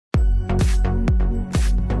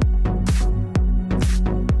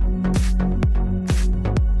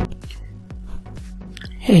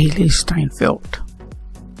Hailee Steinfeld.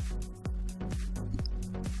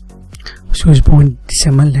 She was born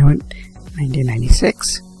December 11,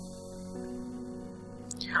 1996.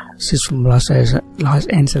 She's from Los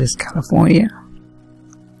Angeles, California.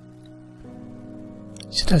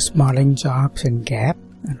 She does modeling jobs in Gap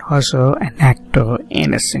and also an actor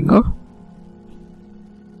and a singer.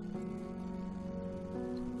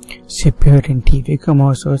 She appeared in TV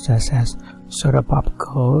commercials such as Soda Pop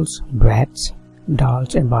Girls, Bratz,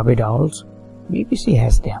 Dolls and Barbie dolls. Maybe she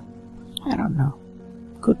has them. I don't know.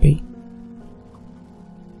 Could be.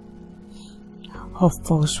 Her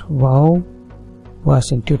first role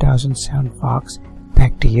was in 2007 Fox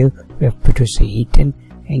Back to You with Patricia Heaton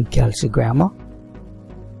and Kelsey Grammer.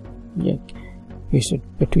 Yeah, you said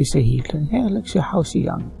Patricia Heaton. Yeah, look, how she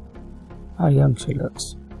young. How young she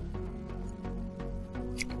looks.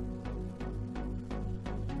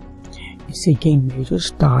 She gained major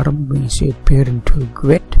stardom when she appeared in True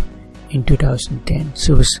Grit in 2010.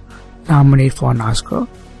 She was nominated for an Oscar.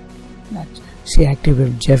 She acted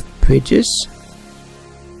with Jeff Bridges,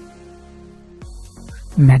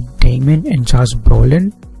 Matt Damon and Josh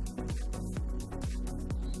Brolin.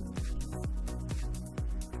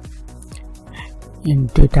 In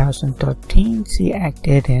 2013, she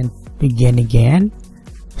acted in Begin Again.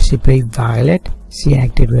 She played Violet. She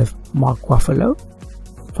acted with Mark Ruffalo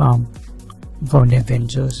from the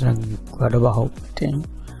Avengers and Incredible Hulk thing,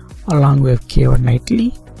 along with Keira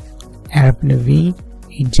Knightley, Adam Levine,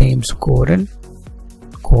 and James Corden.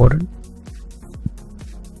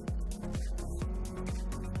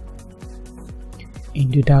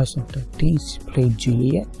 In 2013, she played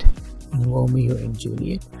Juliet in Romeo and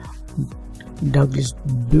Juliet. Douglas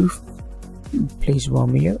Booth plays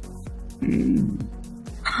Romeo.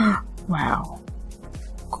 Wow,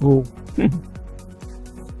 cool.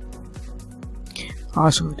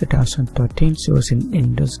 Also, in 2013, she was in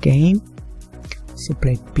Ender's Game. She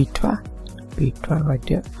played Petra right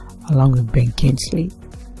there, along with Ben Kingsley,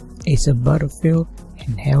 Asa Butterfield,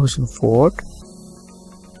 and Harrison Ford.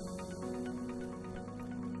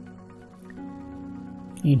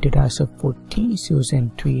 In 2014, she was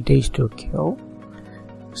in 3 Days to Kill.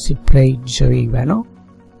 She played Jerry Reno,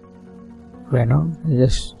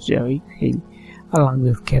 this Jerry, along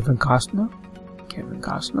with Kevin Costner,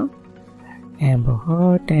 Amber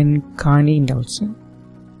Heard, and Connie Nelson.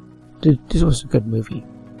 This was a good movie.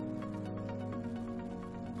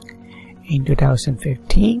 In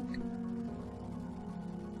 2015,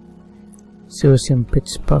 she was in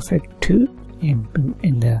Pitch Perfect 2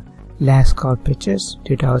 in the Last Call Pictures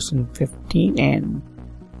 2015 and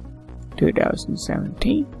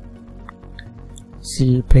 2017.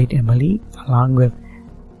 She played Emily along with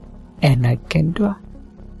Anna Kendra,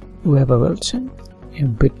 Rebel Wilson,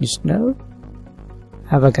 and Britney Snow.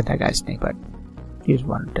 I forgot that guy's name, but he's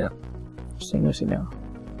one of the singers,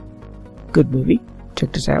 Good movie.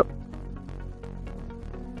 Check this out.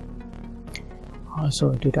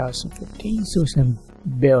 Also in 2015, she was in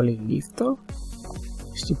Barely Lethal.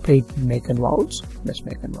 She played Megan Walsh, that's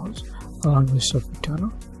Megan Walsh, along with Sophie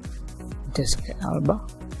Turner, Jessica Alba,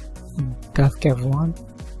 Dove Cameron.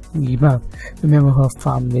 Remember her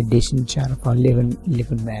from the Disney Channel for Live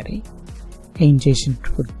and Marry, and Jason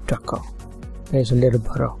Tucker. There's a little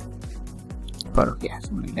butter, yeah,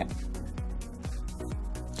 something like that.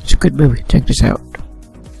 It's a good movie. Check this out.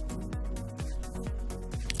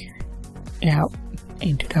 Now,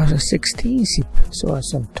 in 2016, she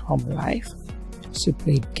was in Tom Life. She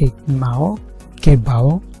played Kate Bauer,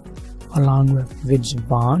 along with Vince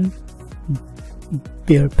Vaughn,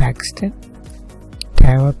 Bill Paxton,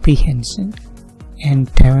 Tara P. Henson,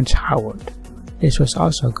 and Terrence Howard. This was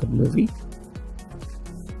also a good movie.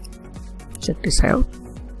 Check this out.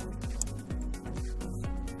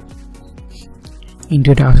 In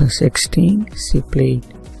 2016, she played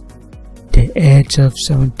The Edge of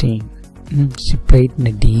 17. She played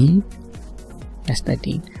Nadine. That's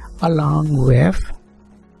Nadine. Along with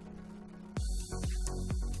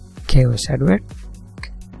Kara Sedgwick,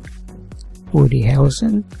 Woody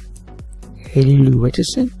Harrelson, Haley Lou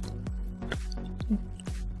Richardson,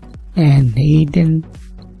 and Hayden's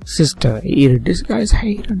sister. Either this guy's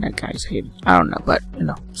Hayden or that guy's Hayden. I don't know, but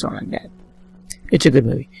something like that. It's a good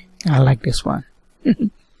movie. I like this one.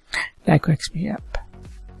 That cracks me up.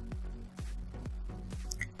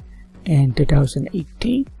 In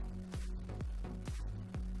 2018,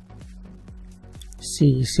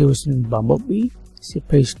 she was in Bumblebee. She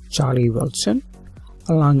plays Charlie Wilson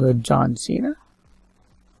along with John Cena.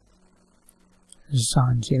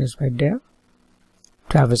 John Cena's right there.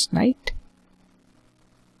 Travis Knight,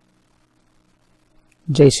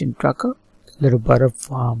 Jason Tucker, little brother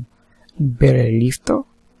from Barely Lethal,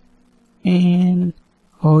 And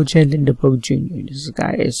O.J. Lindenberg Jr. This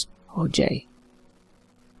guy is O.J.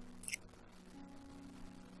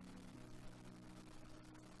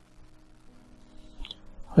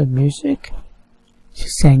 Her music, she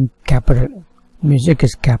sang capital. Music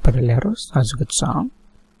is capital letters. That's a good song.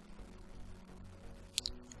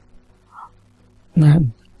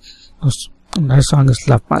 Another song is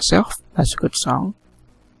Love Myself. That's a good song.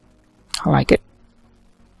 I like it.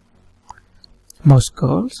 Most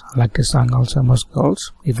Girls. I like this song also. Most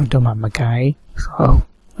Girls. Even though I'm a guy, so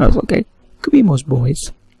that's okay. Could be most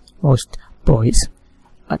boys. Most boys.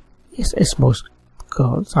 But it's most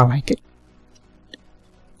girls. I like it.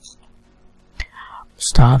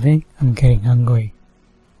 Starving. I'm getting hungry.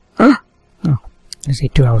 Huh? Oh, I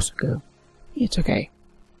said 2 hours ago. It's okay.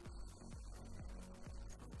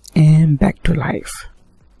 And Back to Life.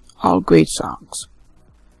 All great songs.